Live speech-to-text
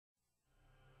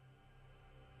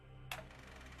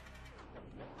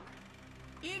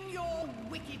In your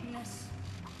wickedness,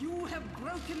 you have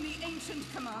broken the ancient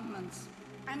commandments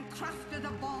and crafted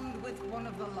a bond with one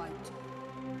of the light.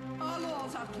 Our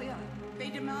laws are clear. They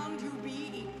demand you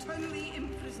be eternally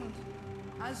imprisoned.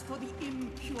 As for the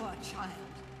impure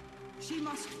child, she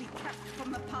must be kept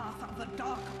from the path of the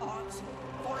dark arts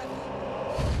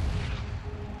forever.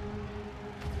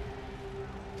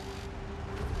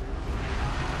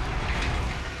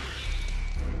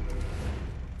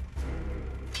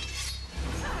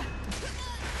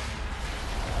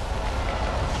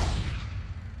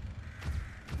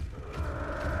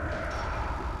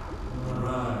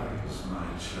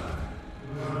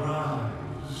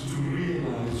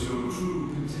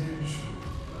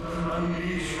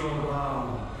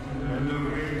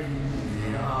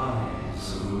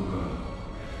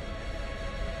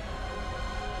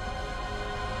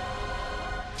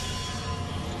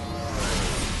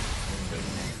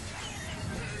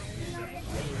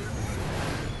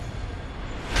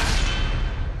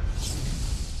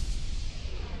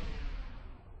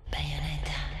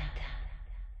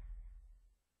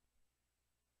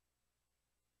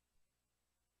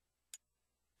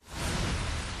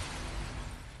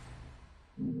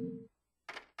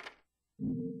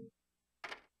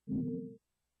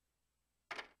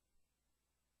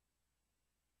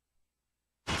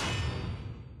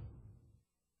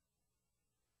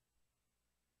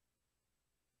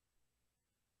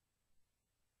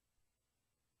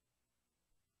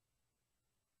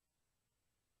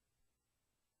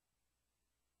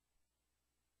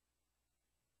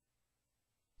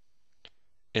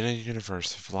 In a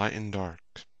universe of light and dark,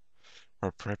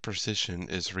 where preposition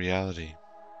is reality.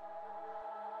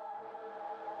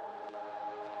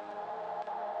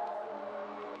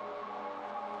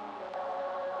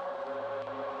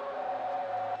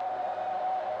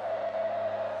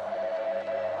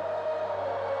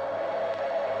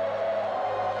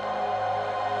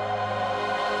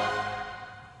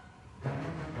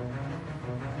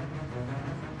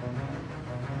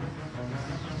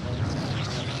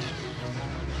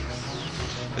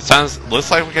 Looks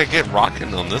like we gotta get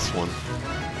rocking on this one.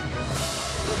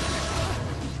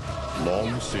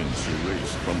 Long since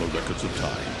erased from the records of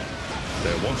time,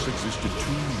 there once existed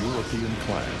two European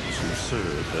clans who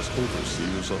served as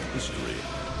overseers of history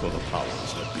for the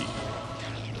powers that be.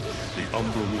 The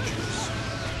Umbra Witches,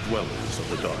 dwellers of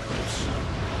the darkness,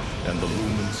 and the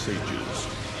Lumen Sages,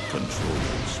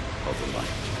 controllers of the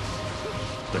light.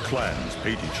 The clans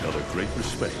paid each other great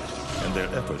respect, and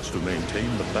their efforts to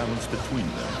maintain the balance between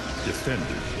them defended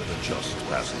the just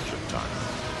passage of time.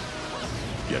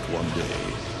 Yet one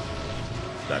day,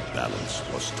 that balance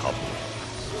was toppled.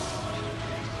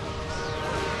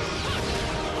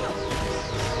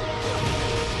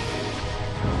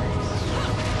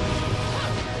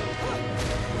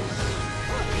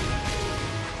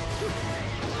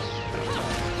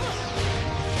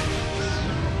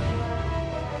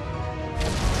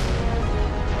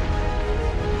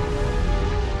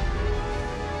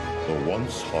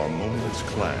 Once harmonious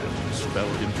clans fell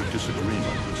into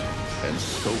disagreement and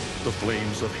stoked the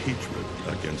flames of hatred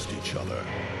against each other,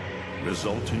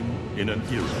 resulting in an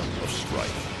era of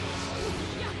strife.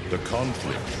 The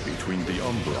conflict between the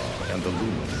Umbra and the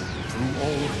Lumen threw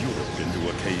all of Europe into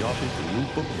a chaotic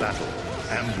loop of battle,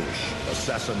 ambush,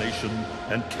 assassination,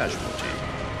 and casualty.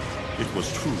 It was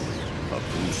truly a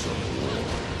gruesome war.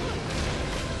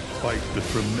 Despite the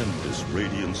tremendous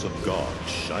radiance of God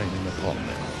shining upon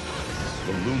them,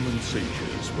 the Lumen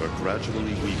Sages were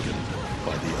gradually weakened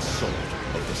by the assault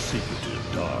of the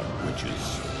secretive Dark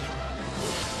Witches.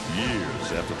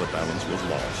 Years after the balance was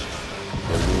lost,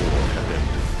 the war had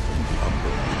ended in the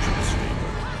Umbra Witches' favor.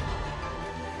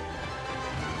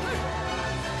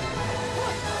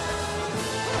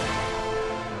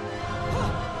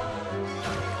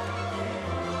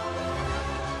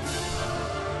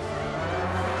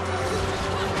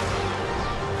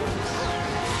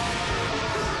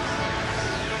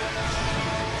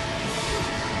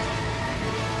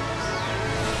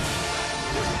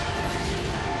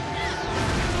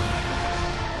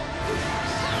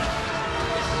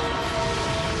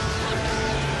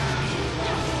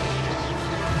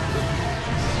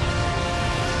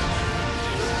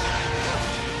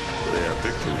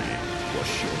 Victory was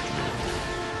short-lived.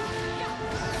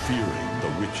 Fearing the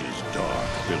witches' dark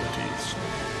abilities,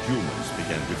 humans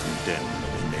began to condemn the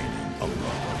remaining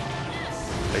Umbra.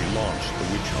 They launched the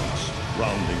witch hunts,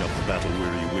 rounding up the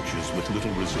battle-weary witches with little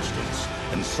resistance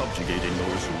and subjugating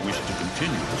those who wished to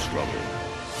continue the struggle.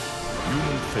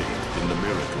 Human faith in the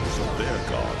miracles of their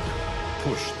god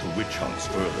pushed the witch hunts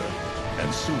further, and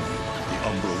soon the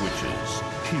Umbra Witches,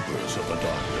 keepers of the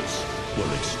darkness, were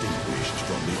extinguished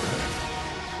from the earth.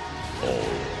 All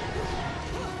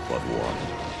but one.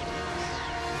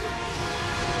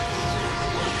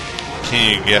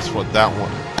 Can you guess what that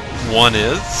one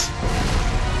is?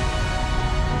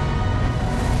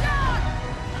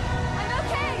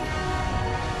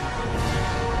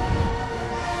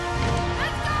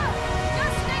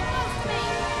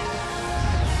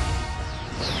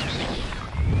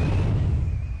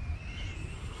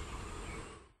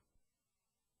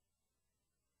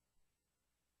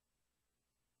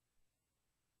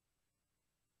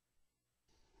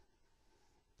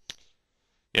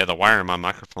 Yeah, the wire in my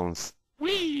microphone's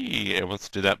wee. It wants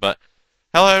to do that, but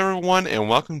hello everyone, and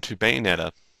welcome to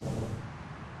Bayonetta.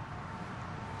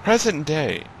 Present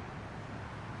day.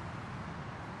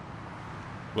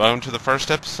 Welcome to the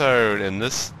first episode. In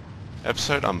this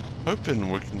episode, I'm hoping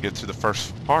we can get to the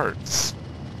first parts.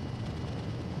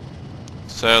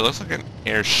 So it looks like an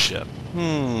airship.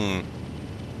 Could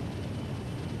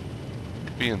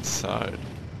be inside.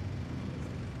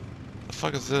 The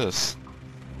fuck is this?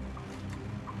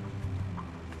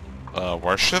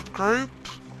 Worship group?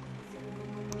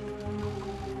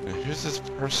 And who's this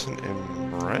person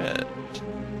in red?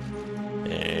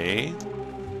 Hey.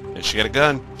 And she got a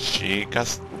gun.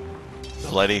 The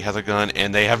lady has a gun,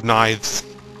 and they have knives.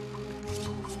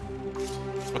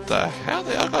 What the hell?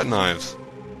 They all got knives.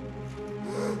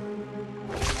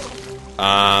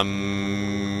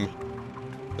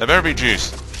 That better be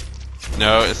juice.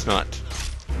 No, it's not.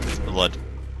 It's blood.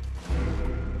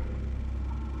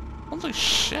 Holy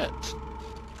shit.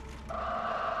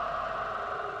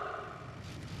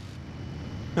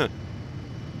 Huh.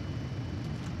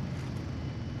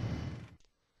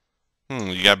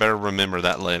 You gotta better remember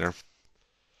that later.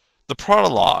 The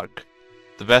prologue.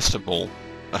 The vestibule.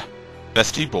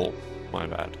 Vestibule. My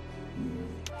bad.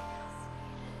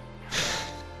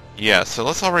 Yeah, so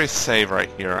let's already save right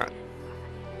here.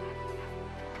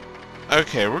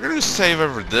 Okay, we're gonna save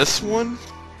over this one.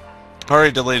 I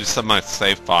already deleted some of my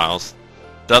save files.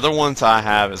 The other ones I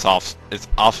have is off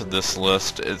of this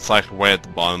list. It's like way at the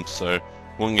bottom, so it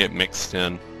won't get mixed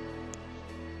in.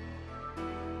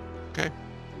 Okay.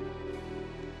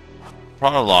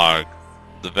 Prologue.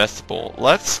 The vestibule.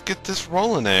 Let's get this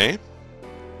rolling, eh?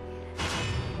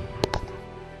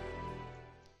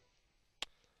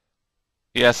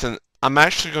 Yes, and I'm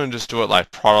actually going to just do it like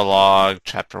prologue,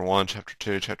 chapter 1, chapter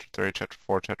 2, chapter 3, chapter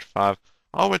 4, chapter 5,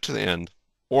 all the way to the end.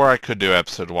 Or I could do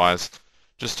episode-wise.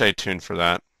 Just stay tuned for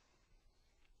that.